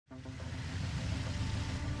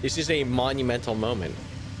This is a monumental moment.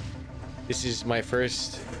 This is my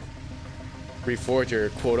first Reforger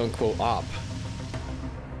quote-unquote op.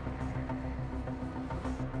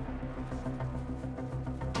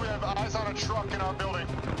 We have eyes on a truck in our building.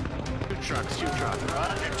 Two trucks. Roger,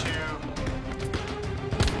 two.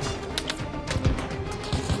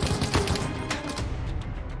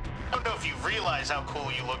 I don't know if you realize how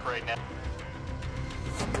cool you look right now.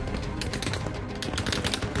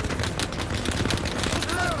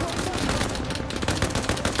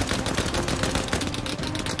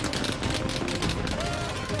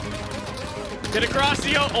 Get across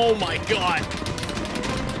the oh my god.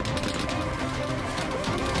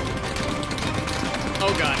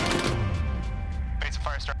 Oh god. It's a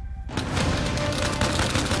fire start.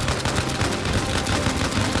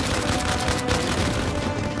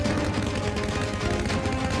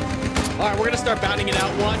 All right, we're gonna start bounding it out.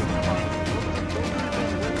 One.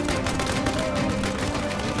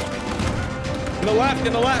 In the left,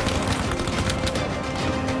 in the left.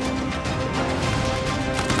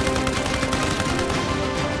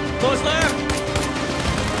 Close left.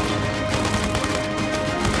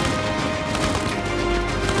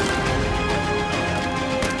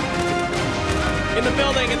 In the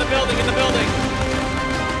building, in the building, in the building.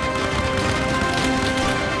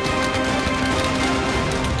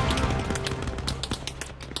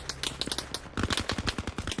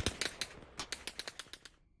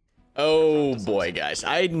 Oh boy, guys,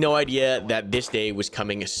 I had no idea that this day was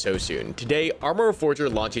coming so soon. Today, Arma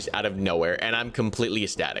Reforger launches out of nowhere, and I'm completely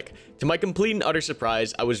ecstatic. To my complete and utter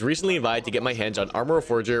surprise, I was recently invited to get my hands on Arma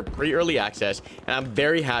Reforger pre-early access, and I'm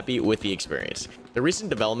very happy with the experience. The recent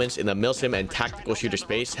developments in the milsim and tactical shooter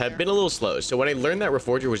space have been a little slow, so when I learned that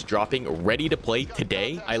Reforger was dropping ready to play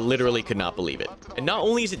today, I literally could not believe it. And not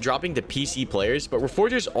only is it dropping to PC players, but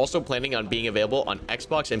Reforger is also planning on being available on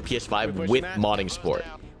Xbox and PS5 with modding support,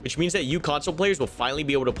 which means that you console players will finally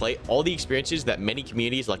be able to play all the experiences that many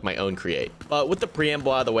communities like my own create. But with the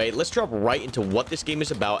preamble out of the way, let's drop right into what this game is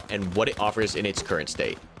about and what it offers in its current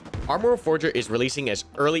state. Arma Reforger is releasing as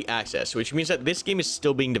early access, which means that this game is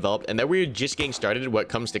still being developed and that we're just getting started when it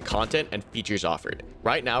comes to content and features offered.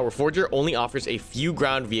 Right now, Reforger only offers a few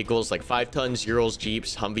ground vehicles like 5 tons, Urals,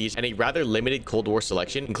 Jeeps, Humvees, and a rather limited Cold War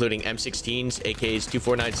selection, including M16s, AKs,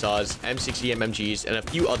 249 saws, M60 MMGs, and a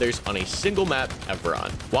few others on a single map,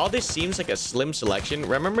 Everon. While this seems like a slim selection,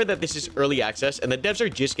 remember that this is early access and the devs are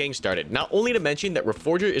just getting started. Not only to mention that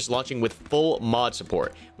Reforger is launching with full mod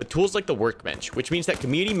support, with tools like the Workbench, which means that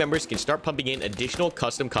community members can start pumping in additional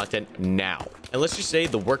custom content now. And let's just say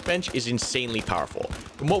the Workbench is insanely powerful.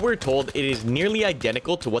 From what we're told, it is nearly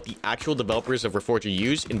identical to what the actual developers of Reforger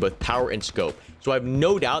use in both power and scope, so I have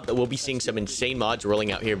no doubt that we'll be seeing some insane mods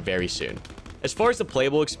rolling out here very soon. As far as the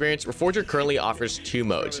playable experience, Reforger currently offers two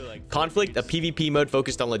modes. Conflict, a PvP mode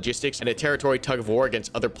focused on logistics and a territory tug-of-war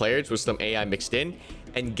against other players with some AI mixed in,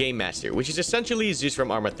 and Game Master, which is essentially Zeus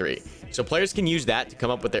from Arma 3. So players can use that to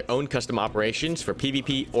come up with their own custom operations for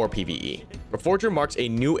PvP or PvE. Reforger marks a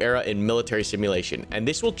new era in military simulation, and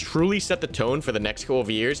this will truly set the tone for the next couple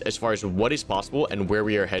of years as far as what is possible and where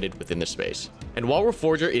we are headed within the space. And while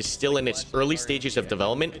Reforger is still in its early stages of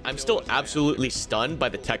development, I'm still absolutely stunned by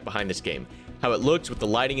the tech behind this game. How it looks with the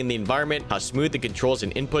lighting in the environment, how smooth the controls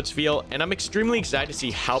and inputs feel, and I'm extremely excited to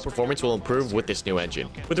see how performance will improve with this new engine.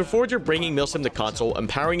 With Reforger bringing milsim to console,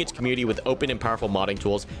 empowering its community with open and powerful modding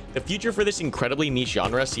tools, the future for this incredibly niche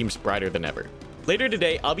genre seems brighter than ever. Later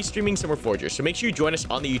today, I'll be streaming some Reforger, so make sure you join us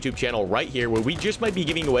on the YouTube channel right here where we just might be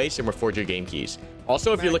giving away some Reforger game keys.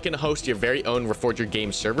 Also, if you're looking to host your very own Reforger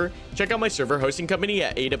game server, check out my server hosting company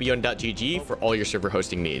at awn.gg for all your server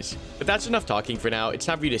hosting needs. But that's enough talking for now. It's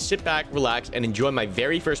time for you to sit back, relax, and enjoy my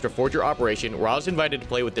very first Reforger operation where I was invited to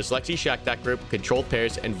play with Dyslexia Shacktack Group, Controlled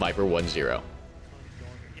Pairs, and Viper 10.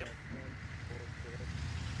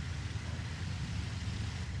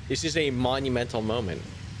 This is a monumental moment.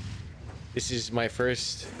 This is my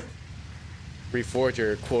first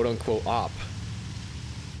Reforger quote-unquote op.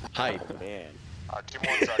 Hype. Oh, man. Team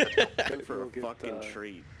 1's on the Good for a fucking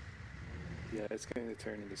treat. Yeah, it's going to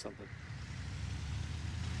turn into something.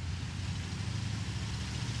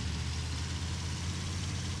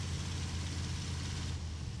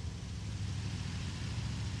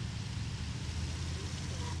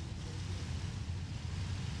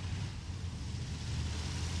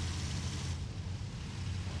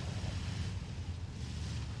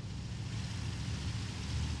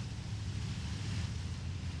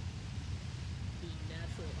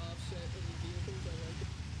 Offset of the vehicles, I like it.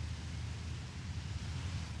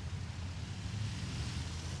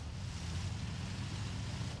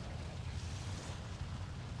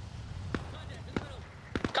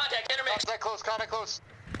 Contact, intermix. Contact close, contact close.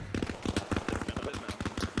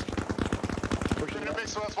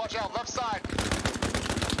 so let's watch out. Left side.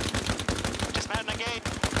 Dismounting the gate.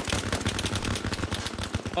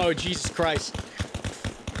 Oh, Jesus Christ.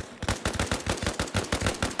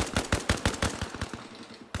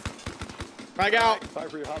 Frag out. Fire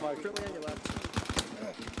for your hot mic.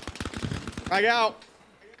 Frag out.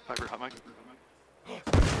 Fire for hot mic.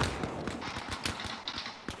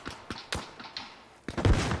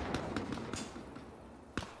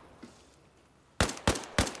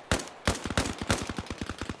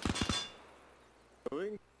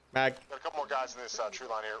 Mag. Got a couple more guys in this tree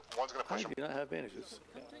line here. One's gonna I push him. do not have bandages.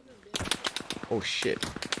 Oh, shit.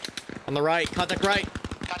 On the right. Contact right.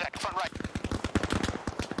 Contact, front right.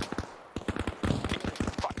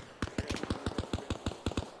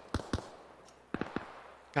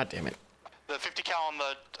 God damn it. The 50 cal on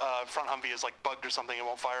the front Humvee is like bugged or something, it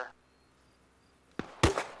won't fire.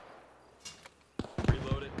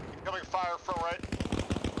 Reload it. Coming fire front right.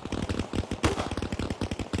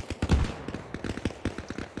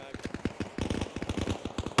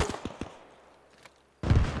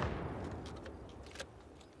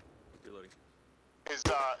 Reloading.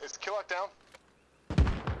 Is Killock down?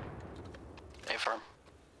 Affirm.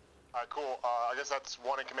 Alright, cool. I guess that's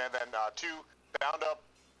one in command then. Two bound up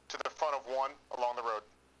to the front of one along the road.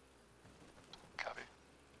 Copy.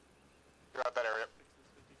 You're out that area.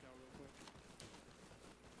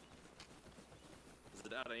 Is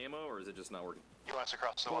it out of ammo or is it just not working? You want us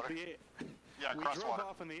across the Well, water? Yeah, we cross drove water.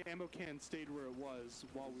 off and the ammo can stayed where it was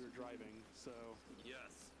while we were driving, so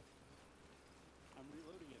Yes. I'm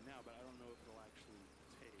reloading it now, but I don't know if it'll actually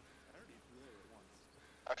take. I already reloaded it once.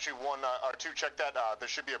 Actually, one or two, check that. There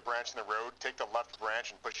should be a branch in the road. Take the left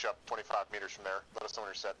branch and push up 25 meters from there. Let us know when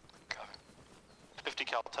you're set. Copy. 50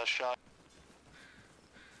 cal test shot.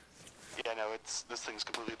 Yeah, no, this thing's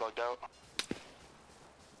completely bugged out.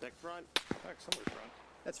 Deck front. Back somewhere front.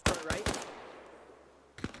 That's front right.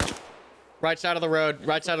 Right side of the road.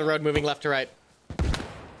 Right side of the road, moving left to right.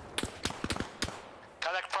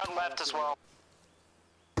 Contact front left as well.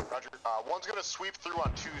 Roger. One's gonna sweep through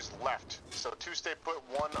on two's left. So two stay put,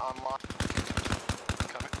 one on lock.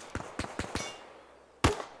 Copy.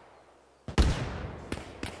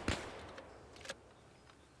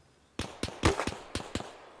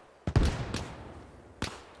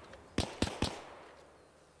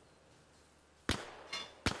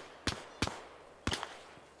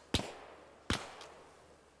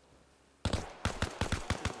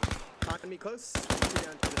 Talking to me close. Three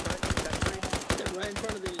down to the front. That's three. Yeah, right in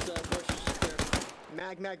front of these bushes there.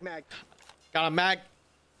 Mag. Got a mag.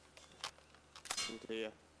 Yeah.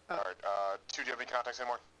 Alright, two, do you have any contacts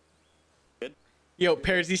anymore? Yo,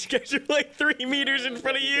 Pears, these guys are like 3 meters in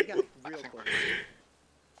front of you. They got real close.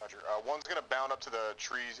 Roger. One's gonna bound up to the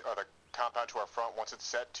trees, or the compound to our front. Once it's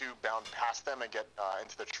set, two bound past them and get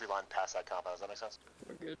into the tree line past that compound. Does that make sense?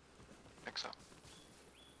 We're good. I think so.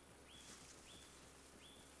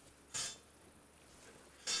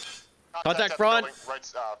 Contact at the front. building,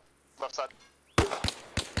 right, left side. You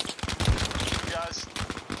guys.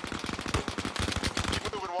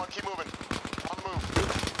 Keep moving, one. Keep moving. On the move.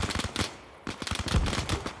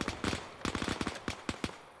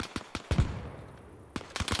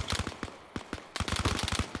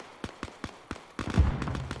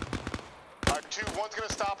 Alright, two. One's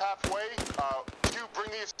gonna stop halfway. Two, bring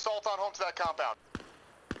the assault on home to that compound.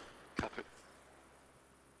 Copy.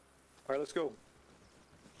 Alright, let's go.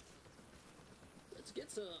 Let's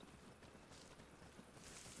get some.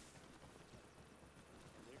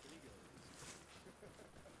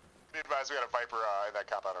 Be advised, we got a Viper in that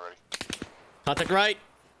compound already. Contact right.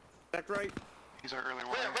 Deck right. He's our early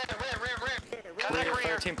one. Clear, Contact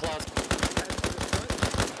rear. team close.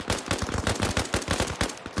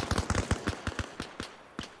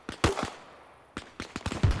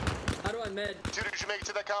 How do I med? Two, did you make it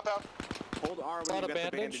to that compound? Hold R when you got the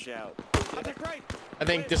bandage out. Contact right! I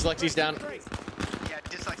think Dyslexi's down. Yeah,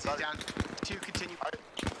 dyslexia down. Two, continue. Are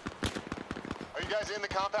you guys in the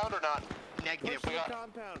compound or not? Negative. We got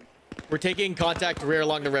Compound. We're taking contact rear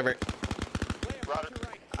along the river. Roger.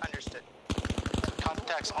 Understood.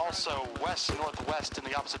 contacts also west, northwest in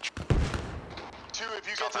the opposite. Two, if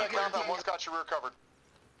you get to that compound, one's got your rear covered.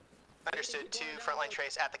 Understood. Two, frontline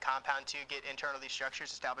trace at the compound. Two, get internal of these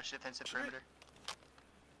structures, establish a defensive perimeter.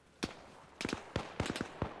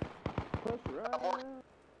 Morgan.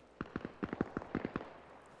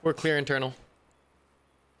 We're clear internal.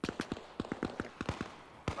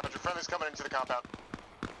 Roger, friendly's coming into the compound.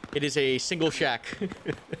 It is a single shack.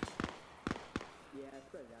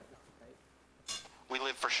 We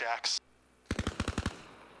live for shacks.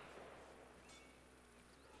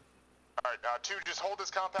 Alright, two, just hold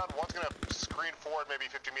this compound. One's gonna screen forward maybe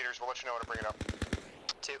 50 meters. We'll let you know when to bring it up.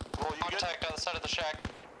 2. Roll, you good? Contact on the side of the shack.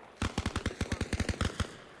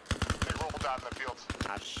 They rolled out in the field.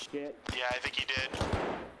 Ah, shit. Yeah, I think he did.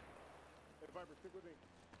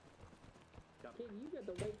 King, you got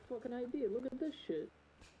the right fucking idea. Look at this shit.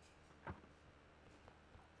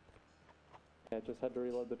 Yeah, just had to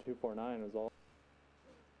reload the 249 is all.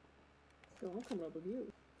 Yo, I'm coming up with you.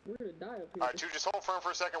 We're gonna die up here. Alright, 2, just hold firm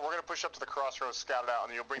for a second. We're gonna push up to the crossroads, scout it out, and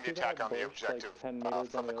then you'll bring the attack on the objective. Like 10 meters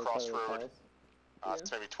from on the the other side of the crossroad. house.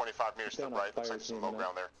 It's maybe 25 meters to the Don't right. Looks fire like there's some team low now.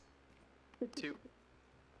 ground there. 2.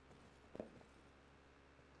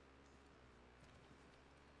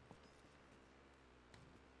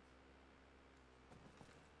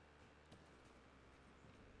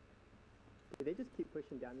 Did they just keep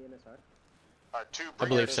pushing down the MSR? 2, I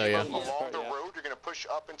believe so, yeah. Along the Yeah. road, you're gonna push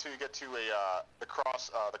up until you get to the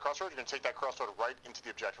crossroad. You're gonna take that crossroad right into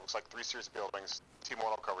the objective. Looks like 3 series of buildings. Team 1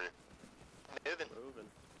 will cover you. Moving. Moving.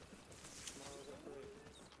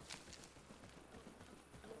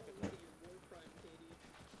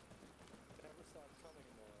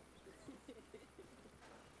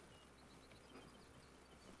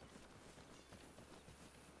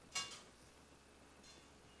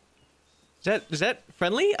 Is that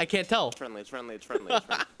friendly? I can't tell. It's friendly, it's friendly, it's friendly, it's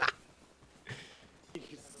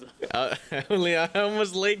friendly. I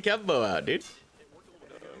almost laid Kembo out, dude.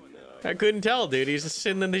 I couldn't tell, dude. He's just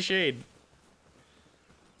sitting in the shade.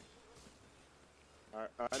 Alright,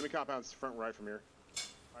 enemy compounds front right from here.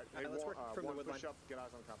 Alright, let's work from the wood push line. up, get eyes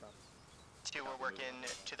on compound. 2, we're working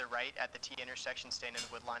to the right at the T intersection, staying in the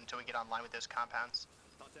wood line until we get online with those compounds.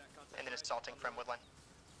 And then assaulting from wood line.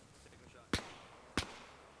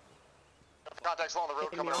 Contacts along the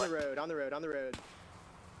road coming on right. the road, on the road, on the road.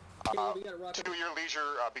 Yeah, we got a rocket. 2, your leisure,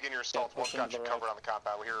 begin your assault. Yeah, One's got you pushing to the covered on the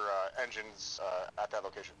compound. We hear engines at that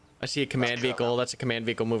location. I see a command Let's do that vehicle. now. That's a command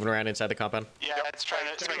vehicle moving around inside the compound. Yeah, Yep. it's trying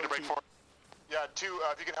to make a break for it. Yeah, 2,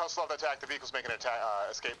 if you can hustle off the attack, the vehicle's making an attack,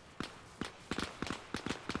 escape.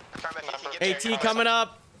 Affirmative, if you get there, AT coming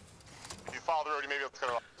up. If you follow the road, you may be able to cut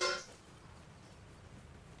it off.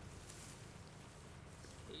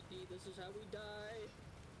 AD, this is how we die.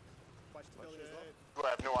 Watch the building as well. I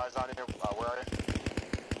have no eyes on you. Where are you?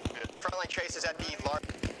 Frontline trace is at the large.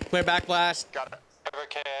 Clear back blast. Got it.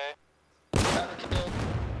 Okay. Driver killed.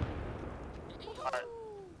 Alright.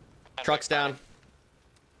 Truck's down.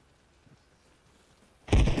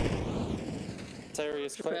 This area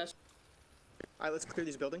is Too clear. fast. Alright, let's clear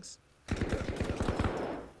these buildings.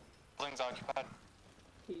 Building's occupied.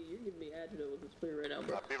 Hey, you're giving me agita with this play right now,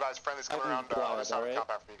 bro. Be advised, friendly's coming I around can other side of the alright?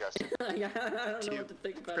 compound from you guys. I don't know 2, what to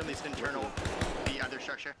think about it. friendly's internal, the other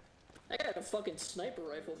structure. I got a fucking sniper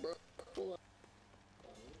rifle, bro. Hold on.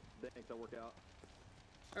 Thanks, that'll work out.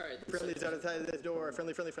 Alright, Friendly's out of the door.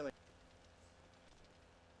 Friendly, friendly, friendly.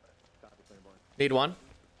 Need one.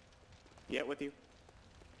 Yeah, with you.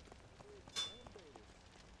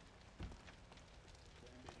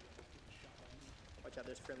 Watch out,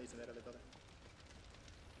 there's friendlies in that other building.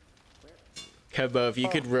 Kembo, if you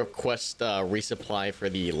could request resupply for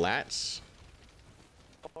the lats.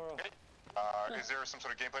 Is there some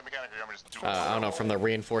sort of gameplay mechanic, or you want me to just do I don't know, from the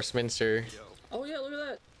reinforcements or... Oh yeah, look at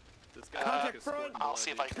that. Contact front! I'll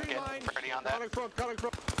see if I can get Freddy on that. Contact front, contact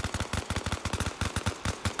front!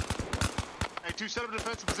 Hey, 2, set up a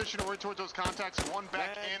defensive position right towards those contacts. 1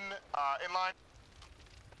 back in line.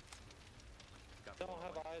 Don't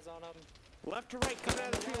have eyes on them. Left to right, coming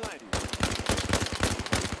out of the tree line.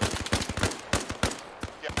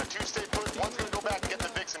 Yeah, 2 stay put. 1's gonna go back and get the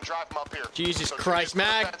Vicks and drive them up here. Jesus So 2 Christ, just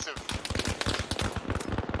put Mag. defensive.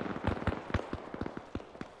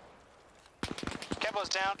 Kembo's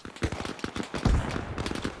down.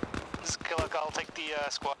 Look, I'll take the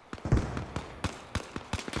squad.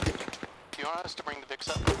 Do you want us to bring the Vicks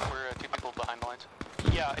up? We're 2 people behind the lines.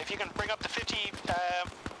 Yeah, if you can bring up to 50.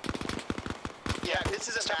 Yeah, this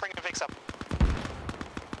is a start map. bringing the Vicks up.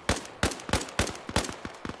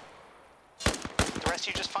 The rest of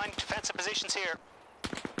you just find defensive positions here.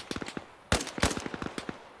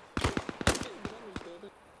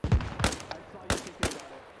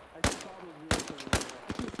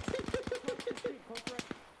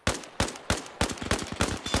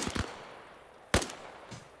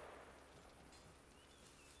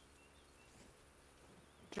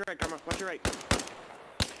 Watch your right, Karma, watch your right.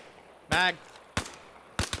 Mag.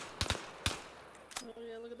 Oh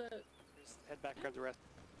yeah, look at that. Head back, grab the rest.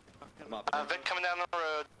 Vic coming down the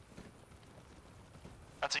road.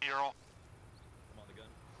 That's a Ural.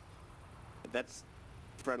 That's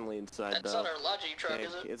friendly inside, That's though. not our logic truck,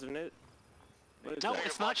 is it? Isn't it? What is No, that?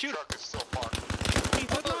 it's not you. Truck is still parked.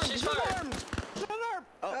 He's Oh, unarmed! she's He's fired. unarmed! He's unarmed!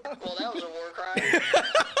 Oh. Well, that was a war crime.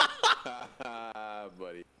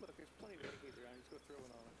 Buddy. Look, there's plenty of AKs around. Just go throw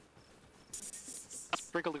one on.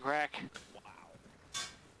 sprinkled a crack.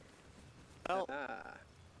 Oh.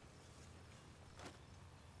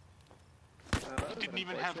 Didn't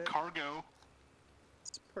even have cargo.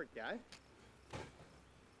 Poor guy.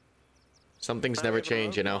 Some things never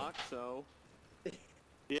change, you know. Block, so.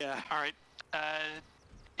 Yeah. All right.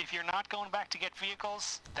 If you're not going back to get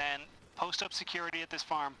vehicles, then post up security at this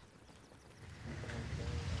farm.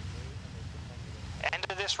 End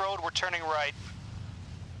of this road, we're turning right.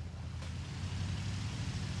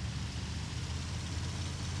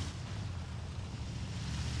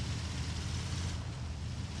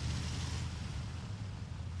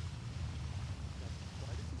 Why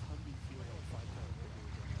does this Humvee feel like 5 times bigger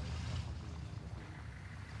than a Humvee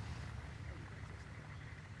in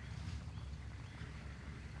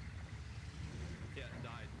the Yeah,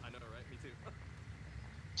 died. I know, right? Me too.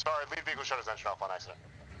 Sorry, lead vehicle shut his engine off on accident.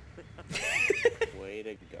 Way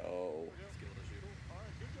to go.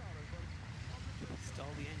 Stall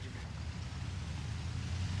the engine.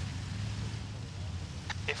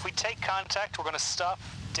 If we take contact, we're going to stop,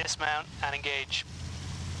 dismount, and engage.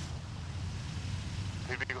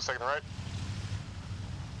 Lead vehicle's taking the right.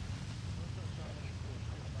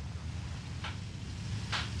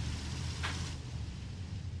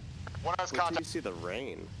 One has Wait till contact. you see the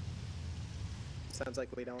rain. Sounds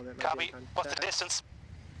like lead element. might be Copy. in contact. What's the distance?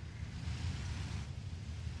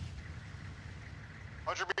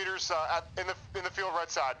 100 meters in the field right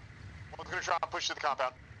side. One's gonna try and push to the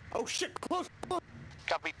compound. Oh shit! Close.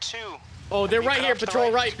 Copy 2. Oh, they're We right cut here. off the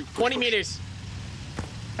Patrol right. right. 20 meters.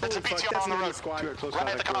 That's a Holy fuck, BTR that's on the an enemy road. squad. Right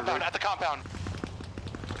at the compound. At the compound.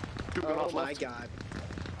 Oh my god.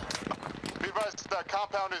 Be advised, the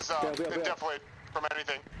compound is indefinitely from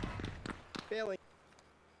anything. Failing.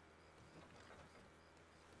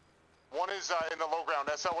 One is in the low ground.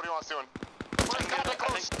 SL, what do you want us doing? One is contact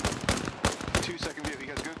close. 2 second view. You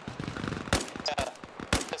guys good?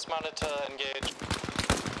 Dismounted to engage.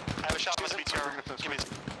 I have a shot with the BTR. Give me.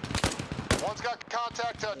 One's got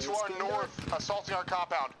contact to our north, assaulting our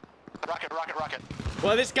compound. Rocket, rocket, rocket.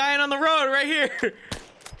 Well, this guy on the road right here.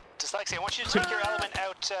 Dyslexia, I want you to take your element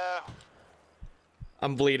out,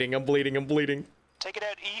 I'm bleeding. I'm bleeding. I'm bleeding. take it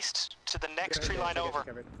out east to the next tree line over.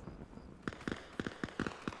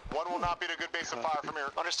 One will not be a good base of fire from here.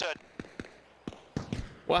 Understood.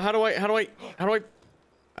 Well, how do I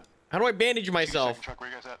bandage myself? Truck, where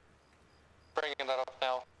you guys at? Bringing that up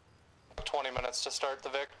now. 20 minutes to start the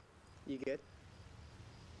Vic. You good?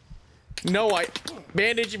 No,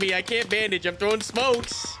 bandage me. I can't bandage. I'm throwing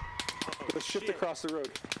smokes. Let's shift across the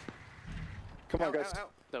road. Come on, guys.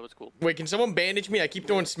 That was cool. Wait, can someone bandage me? I keep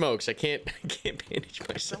throwing smokes. I can't bandage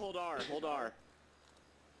myself. Hold R, hold R.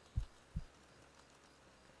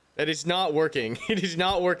 That is not working. It is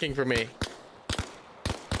not working for me.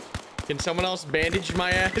 Can someone else bandage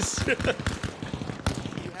my ass? One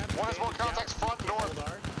has more contacts front north.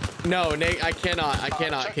 No, Nate, I cannot. I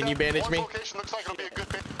cannot. Can you bandage me? Location looks like it'll be a good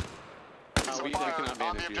base of We fire cannot on the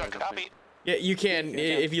bandage you, I objective. don't think. Yeah, you can.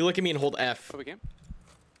 If you look at me and hold F. Oh, we can?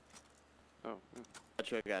 Oh. I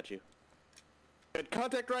got you. Good.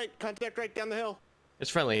 Contact right down the hill. It's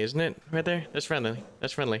friendly, isn't it? Right there? That's friendly.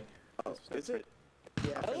 That's friendly. Oh, is it?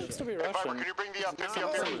 Yeah. That looks to be Hey, Viper, Russian. can you bring the 50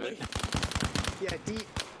 up here? Yeah, deep.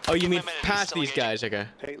 Oh, you mean Limited past these installation. guys? Okay.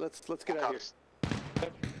 Hey, let's get out of here.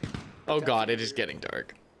 Oh god, it is getting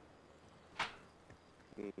dark.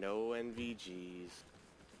 No NVGs.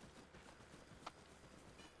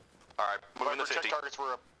 Alright, moving to 50. Check targets,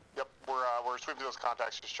 we're sweeping those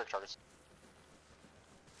contacts, just check targets.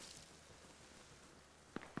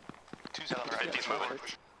 2's on the right, he's moving.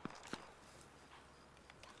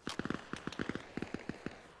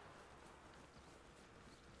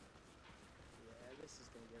 Yeah, this is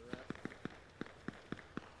gonna get rough.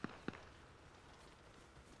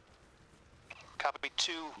 Copy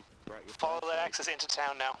 2. Follow that access into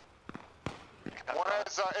town now. One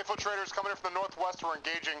has infiltrators coming in from the northwest, we're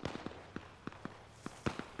engaging.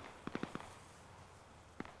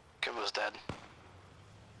 Kubo's dead.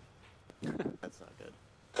 That's not good.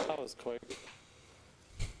 That was quick.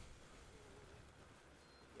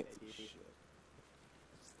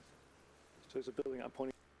 So there's a building I'm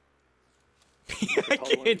pointing. I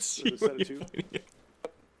can't see. There's a set of two.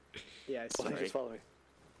 Yeah, I see. Well, just follow me.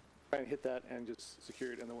 Try and hit that and just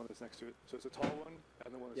secure it, and the one that's next to it. So it's a tall one,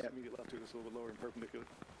 and the one that's immediate left to it is a little bit lower and perpendicular.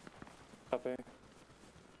 Copy.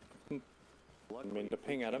 I mean, to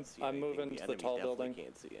ping at him. I'm moving to the tall building.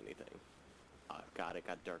 Can't see anything. Oh god, it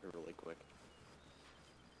got darker really quick.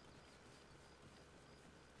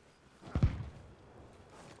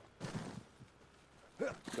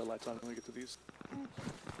 Got lights on when we get to these.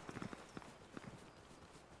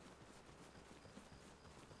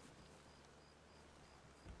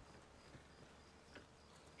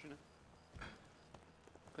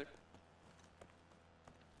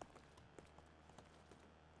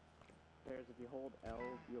 If you hold L,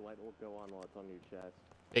 your light will go on while it's on your chest.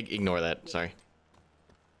 Ignore that. Sorry.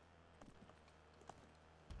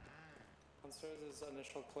 Downstairs is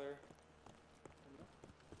initial clear.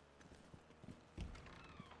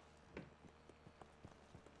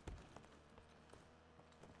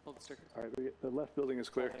 Hold the sticker. All right, the left building is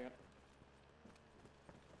clear.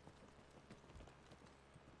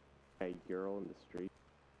 A girl in the street.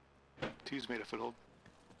 Two's made a foothold.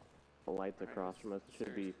 The lights across from us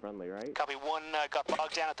should be friendly, right? Copy. One got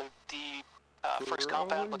bogged down at the first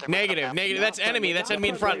compound. But they're Negative. Negative. That's enemy. That's enemy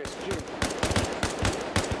in front.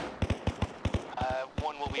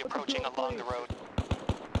 One will be approaching along the road.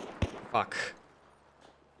 Fuck.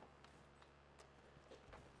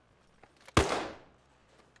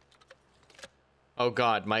 Oh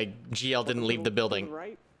god, my GL didn't leave the building.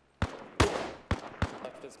 Right.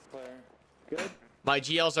 Left is clear. Good. My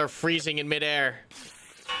GLs are freezing in midair.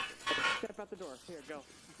 Step out the door. Here, go.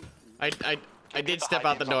 I did step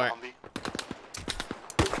out the door.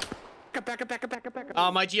 Back up.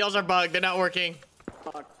 Oh, my GLs are bugged. They're not working.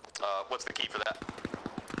 What's the key for that?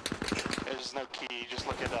 There's no key. Just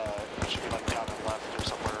look at it should be like down and left or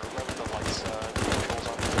somewhere. Wherever the lights controls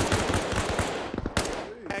on.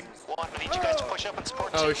 One, I need you guys to push up and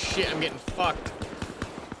support. Oh shit, I'm getting fucked.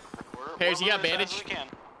 Harris, you got bandage?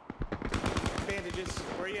 Bandages.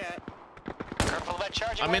 Where you at? Careful of that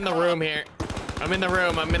charging. I'm in the room here. I'm in the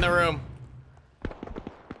room.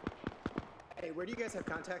 Hey, where do you guys have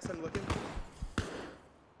contacts? I'm looking.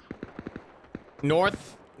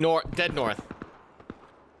 North, dead north.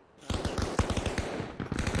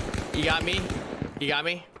 You got me? You got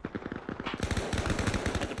me? I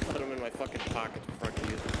had to put them in my fucking pocket before I could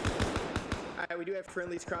use them. Alright, we do have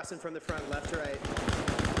friendlies crossing from the front, left, right.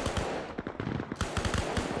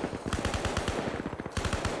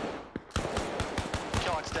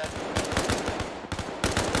 Killick's dead.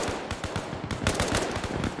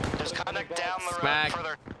 There's contact down the road Smack.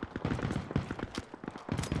 further.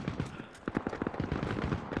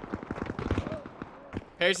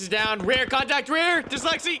 Harris is down. Rear, contact, rear!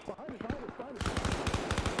 Dyslexie!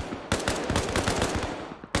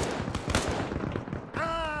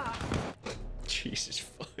 Jesus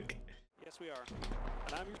fuck. Yes, we are.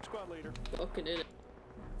 And I'm your squad leader. Fucking it.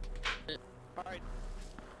 Alright.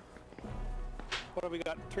 What have we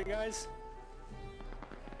got? 3 guys?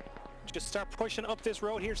 Just start pushing up this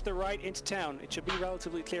road here to the right into town. It should be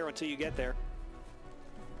relatively clear until you get there.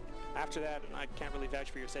 After that, I can't really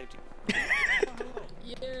vouch for your safety.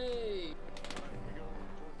 Yay!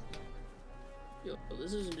 Yo,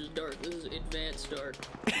 this isn't just dark, this is advanced dark.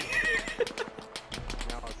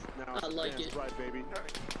 I like it. Right, baby.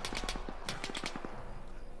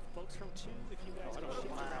 Folks from 2, if you guys can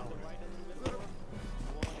shift around the right a little bit more.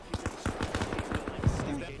 1, if you can shift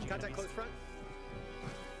these buildings. Contact close front.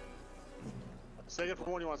 Second for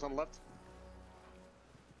one, you want on the left?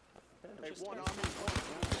 Hey, one on me.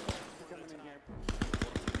 Coming in here.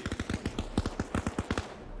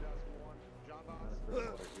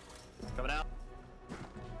 Coming out.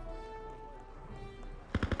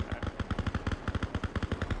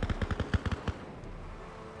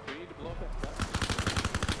 We need to blow up that truck.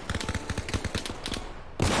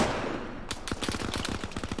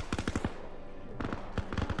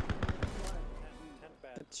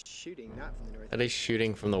 It's shooting, not from the north. That is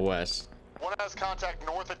shooting from the west. One has contact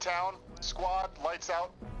north of town. Squad, lights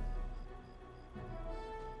out.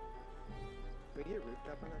 We get a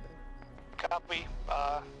rooftop on that thing? Copy.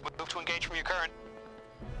 Move to engage from your current.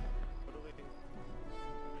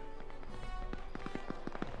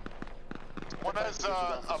 One has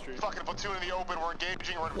a fucking platoon in the open. We're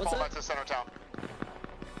engaging. We're gonna fall back to center town.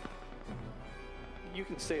 You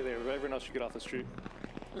can stay there, but everyone else should get off the street.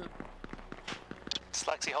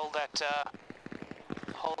 Slexy, hold that,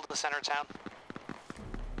 hold the center of town.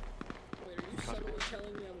 Wait, are you subtly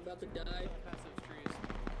telling me I'm about to die?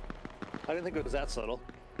 I didn't think it was that subtle.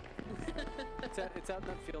 It's out in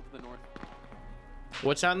that field to the north.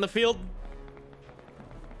 What's out in the field?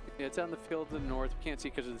 Yeah, it's out in the field to the north. We can't see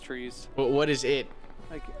because of the trees. What is it?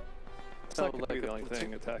 Like, It's not gonna be the only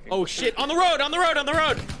thing attacking. Oh shit! On the road! On the road! On the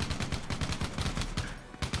road!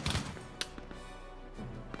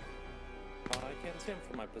 I can't see him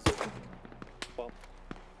from my position. Well,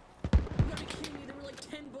 You gotta kidding me, there were like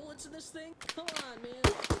 10 bullets in this thing? Come on, man.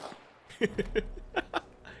 I feel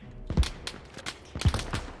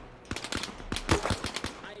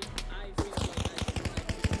like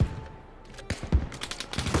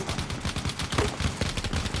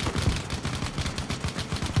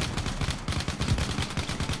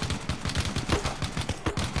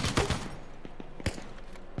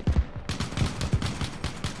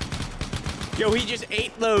Yo, he just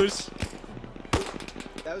ate those.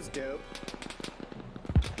 That was dope.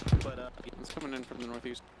 But it's coming in from the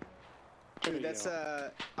northeast. Dude, that's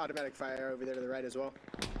automatic fire over there to the right as well.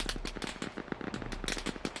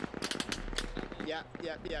 Yeah.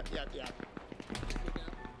 Yeah,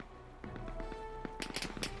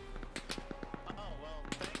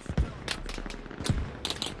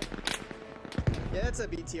 that's a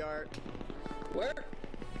BTR. Where?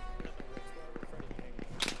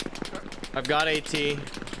 I've got AT.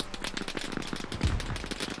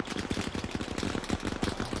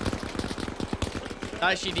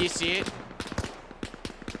 Actually, do you see it?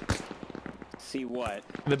 See what?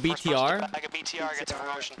 The BTR? Bag of BTR gets a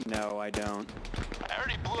promotion. No, I don't. I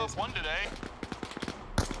already blew up one today.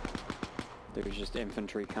 There's just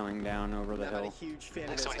infantry coming down over the I'm not a hill. huge fan I of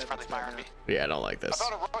think this. somebody's probably firing me. Yeah, I don't like I this.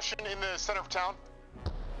 found a Russian in the center of town.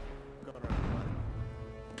 Yeah,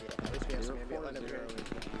 at least we have some ambient light over here.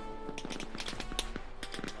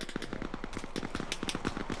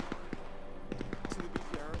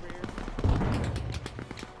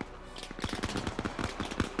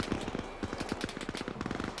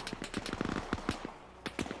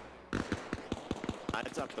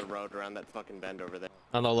 It's up the road around that fucking bend over there.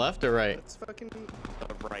 On the left or right? It's fucking...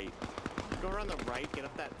 The right. Go around the right, get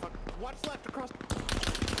up that fuck. Watch left across.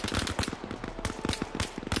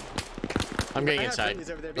 I'm getting I have inside. friendlies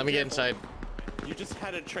over there, be Let me get careful. inside. You just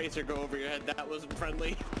had a tracer go over your head. That wasn't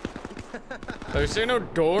friendly. Oh, is there no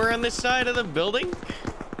door on this side of the building?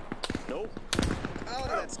 Nope. Oh,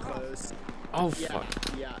 that's close. Oh, Yeah, fuck.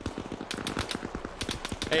 yeah.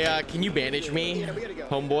 Hey, can you bandage me, Yeah, we gotta go.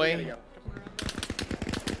 homeboy? We gotta go.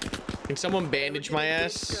 Can someone bandage my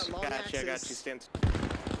ass? Long Gotcha, I got you. axes. Stand.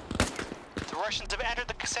 The Russians have entered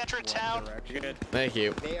the center of town. Good. Thank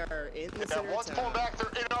you. They are in the Yeah, center one's of pulling town. back. They're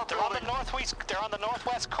in our They're on the building. northwest. They're on the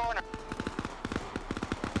northwest corner.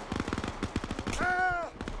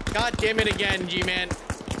 God damn it again, G-Man.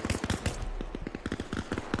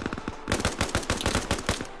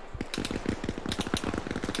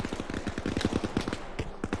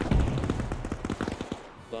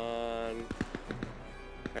 Done.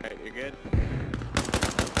 Alright, you're good.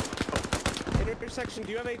 Intersection,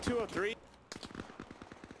 do you have a 203?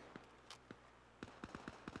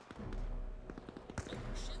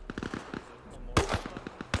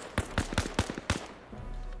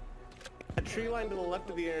 A tree line to the left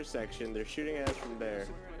of the intersection. They're shooting at us from there.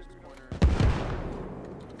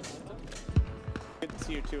 Good to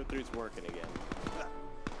see your 203's working again.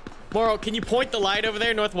 Moro, can you point the light over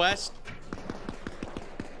there, northwest?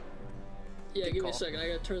 Yeah, give me a second. I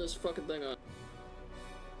gotta turn this fucking thing on.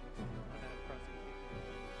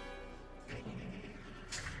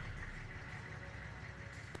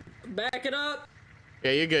 Back it up!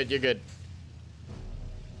 Yeah, you're good. You're good.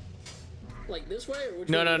 Like this way or which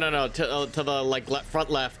No, way? no, no, no. To the like front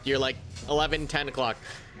left. You're like 11, 10 o'clock.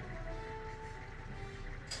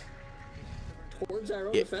 Towards our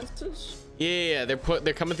own Yeah. defenses? Yeah. They're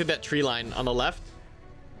coming through that tree line on the left.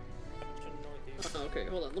 Oh, okay,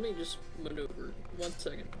 hold on. Let me just maneuver. 1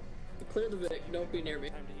 second. Clear the Vic. Don't be near me.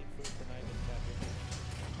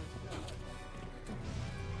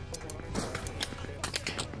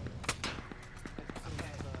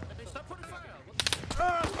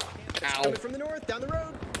 Ow. Coming from the north, down the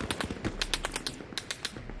road.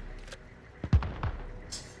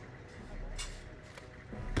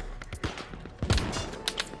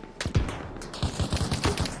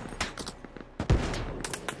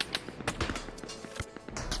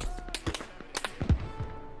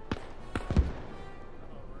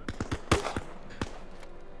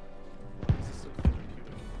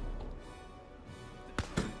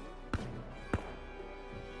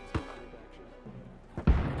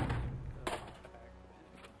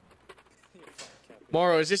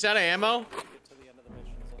 Moro, is this out of ammo?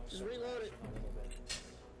 Just reload it.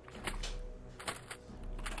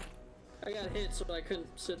 I got hit, so I couldn't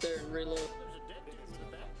sit there and reload.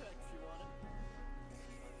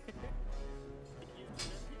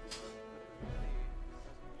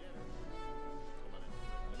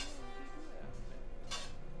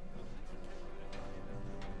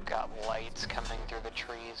 Got lights coming through the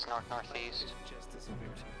trees, north-northeast.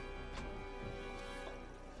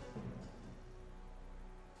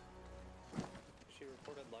 She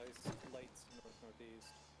reported lights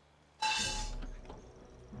north-northeast.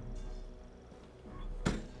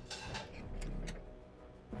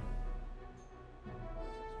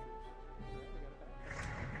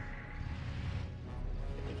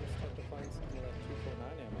 We just have to find some of that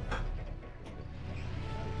 249 ammo.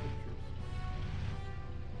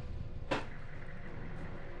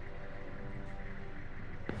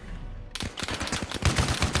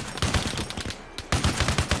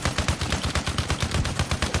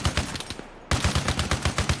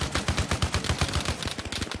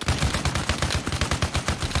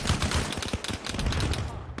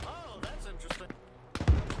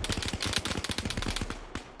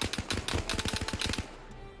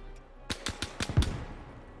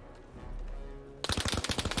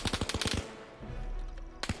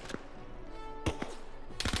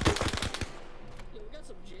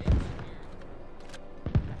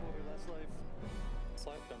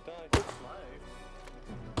 slide, don't die.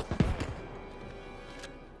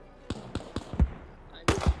 I'm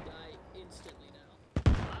going to die instantly now.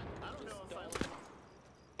 I don't know if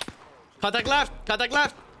I... Contact left! Contact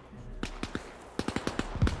left!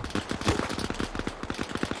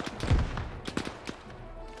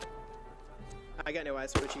 I got no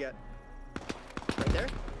eyes. What you got? Right there?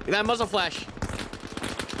 That muzzle flash.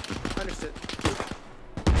 Understood.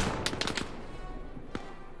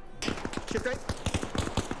 Shift right.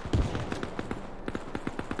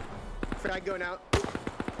 Frag going out.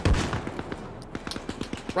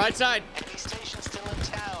 Right side. Enemy station still in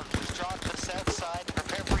town. Withdraw to the south side and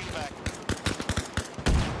prepare for evac.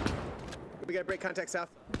 We got break contact south.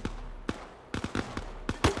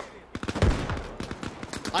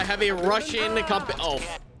 I have a Russian company. Oh.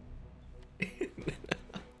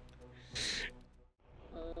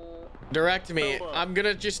 Direct me. I'm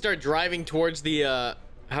gonna just start driving towards the,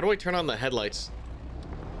 how do I turn on the headlights?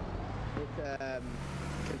 With,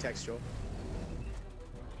 contextual.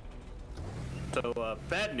 So,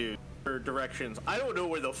 bad news for directions. I don't know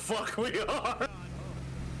where the fuck we are.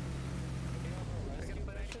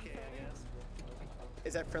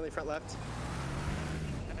 Is that friendly front left?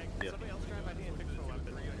 Yep.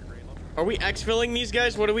 Are we exfilling these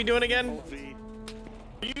guys? What are we doing again?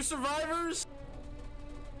 Are you survivors?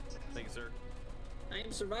 Thank you, sir. I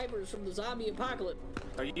am survivors from the zombie apocalypse.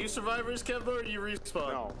 Are you survivors, Kevlar, or you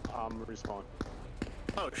respawn? No, respawn.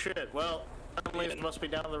 Oh shit, well, friendlies must be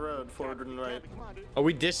down the road, forward and right. Are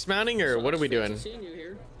we dismounting or what are we doing? Seeing you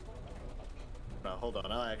here. No, hold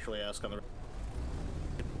on, I'll actually ask on the...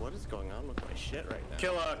 What is going on with my shit right now?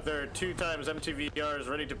 Killock, there are 2 times MTVRs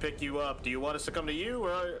ready to pick you up. Do you want us to come to you,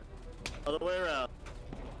 or other way around?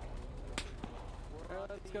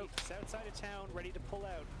 Let's go. South side of town, ready to pull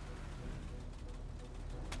out.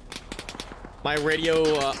 My radio,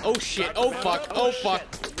 oh shit, oh fuck, oh fuck.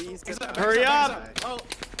 Hurry up! Oh,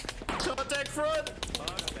 contact front!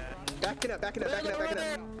 Back it up, back it up, back it up, back it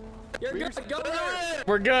up. You're good. Go there.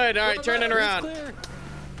 We're good. All right, turning around.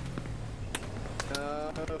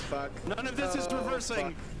 Oh fuck. None of this is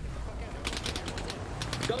reversing.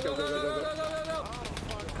 Go, go, go, go, go, go, go, go.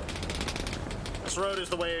 This road is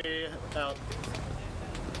the way out.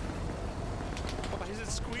 Is it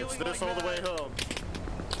squealing It's this like all the way that? home.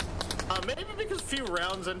 Maybe because few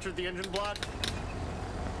rounds entered the engine block.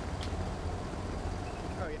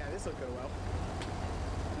 Oh yeah, this will go well.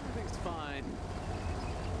 Everything's fine.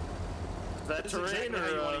 Is that This is terrain exactly how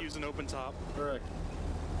you or want to use an open top. correct?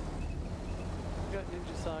 We got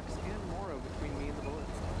ninja socks and Moro between me and the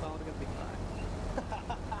bullets. It's all gonna be fine.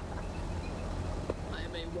 I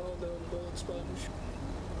am a well-known bullet sponge.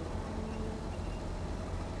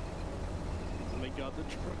 Oh my god, the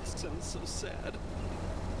truck sounds so sad.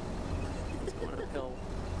 It's going to hell.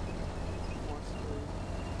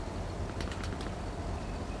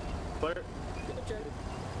 Clear.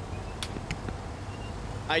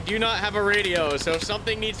 I do not have a radio, so if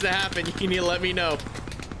something needs to happen, you need to let me know.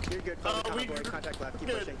 You're good. Follow the convoy. Contact left. Keep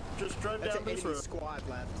good. pushing. Just drive That's down an this enemy road. squad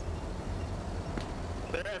left.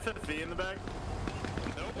 There FFV in the back?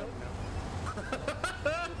 Nope. Just,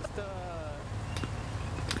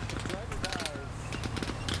 if driver dies,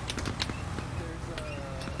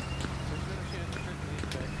 there's no chance of hurting these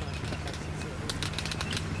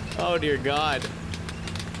back. Oh dear God.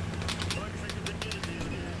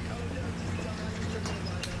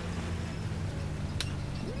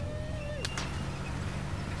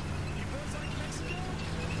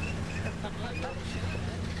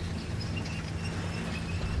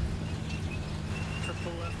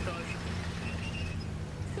 Triple left caution.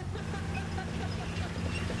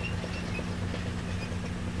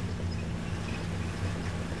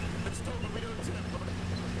 Just told them we don't tempo.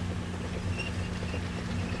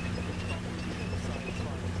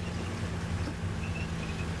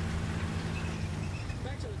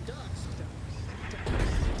 Back to the ducks.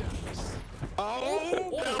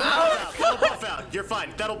 That'll buff out. You're fine.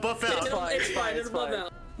 That'll buff out. It's fine. It'll bump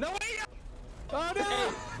out. No, wait! Oh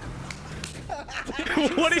no!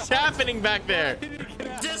 What is happening back there?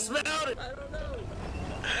 Dismounted. I don't know.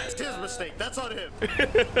 It's his mistake. That's on him. Who's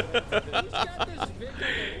got this Vic on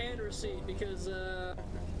their hand receipt? Because,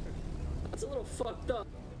 it's a little fucked up.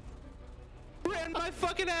 Ran my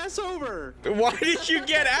fucking ass over! Why did you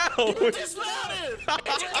get out? Dismounted. I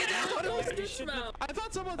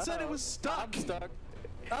thought someone said it was stuck. I'm stuck.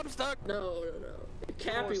 I'm stuck. No.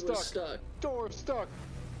 Cappy was stuck. Door stuck.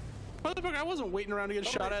 Motherfucker, I wasn't waiting around to get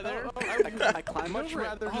shot at there. I climbed Much over it.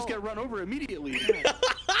 rather just get run over immediately.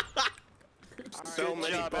 So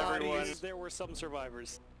many job, bodies. There were some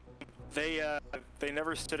survivors. They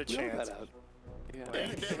never stood a Yell chance. that out.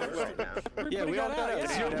 Yeah, we all got out.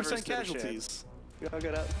 Yeah, 0% casualties. We all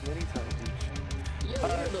got out many times each. Yeah,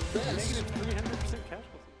 we're the best. Negative 300% casualties.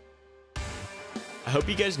 I hope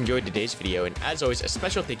you guys enjoyed today's video, and as always, a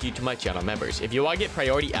special thank you to my channel members. If you want to get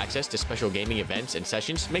priority access to special gaming events and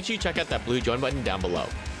sessions, make sure you check out that blue join button down below.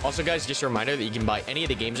 Also guys, just a reminder that you can buy any of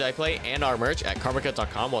the games I play and our merch at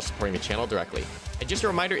karmakut.com while supporting the channel directly. And just a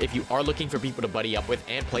reminder, if you are looking for people to buddy up with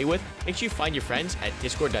and play with, make sure you find your friends at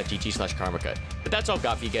discord.gg/karmakut. But that's all I've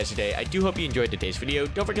got for you guys today. I do hope you enjoyed today's video.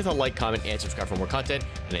 Don't forget to like, comment, and subscribe for more content.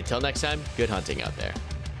 And until next time, good hunting out there.